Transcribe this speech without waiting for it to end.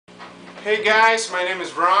Hey guys, my name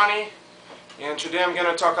is Ronnie, and today I'm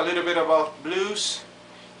gonna talk a little bit about blues.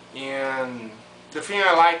 And the thing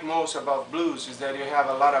I like most about blues is that you have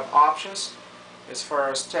a lot of options as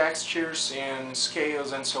far as textures and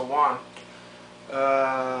scales and so on.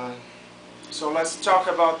 So let's talk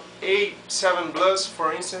about A7 blues,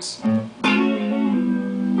 for instance.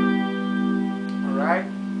 Alright,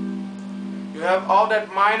 you have all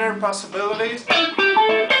that minor possibilities,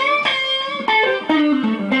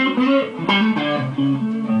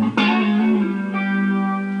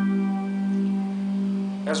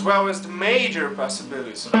 as well as the major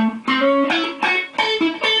possibilities.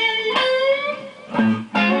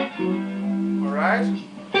 Alright?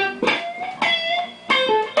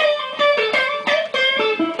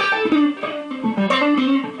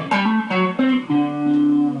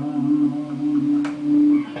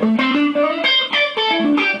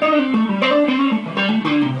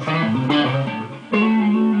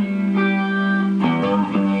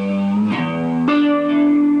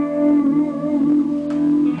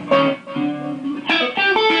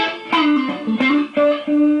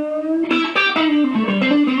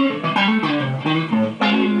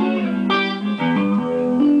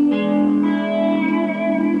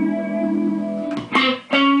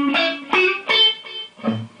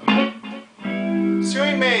 C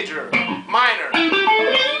major, minor.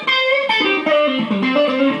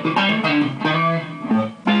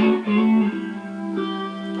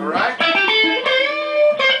 Alright?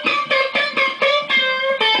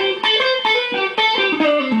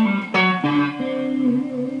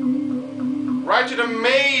 Right to the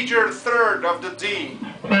major third of the D.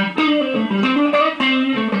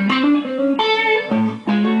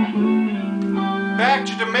 Back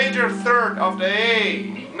to the major third of the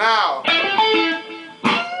A. Now.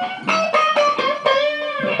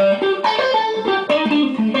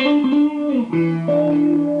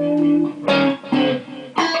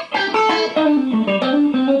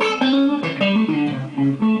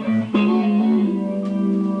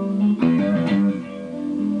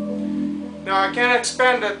 Now I can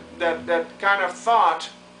expand that kind of thought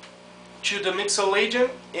to the mixolydian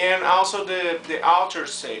and also the alter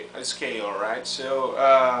scale, right? So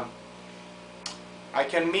I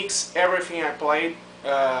can mix everything I played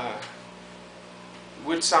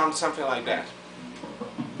would sound something like that.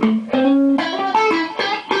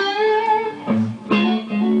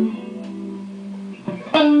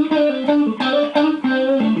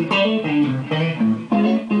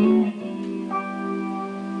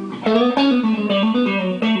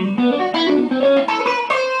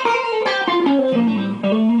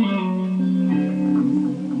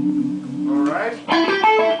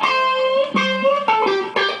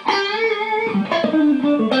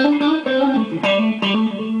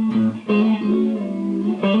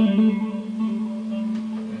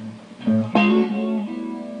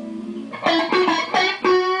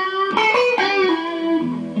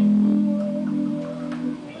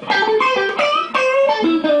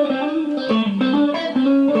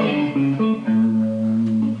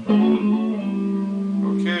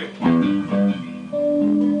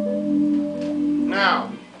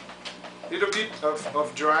 Now, little bit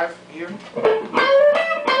of drive here.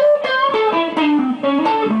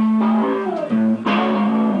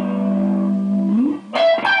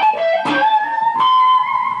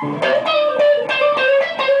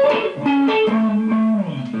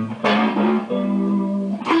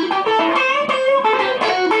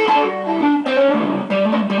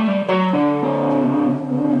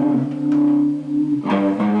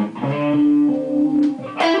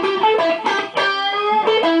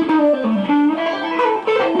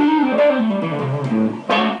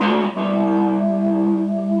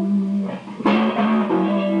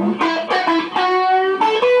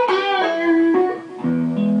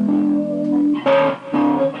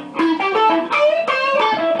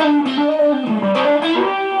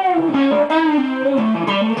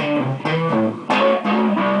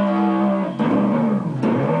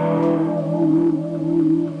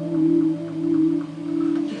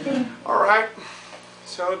 Alright,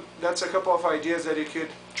 so that's a couple of ideas that you could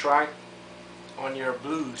try on your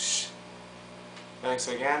blues. Thanks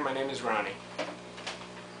again, my name is Ronnie.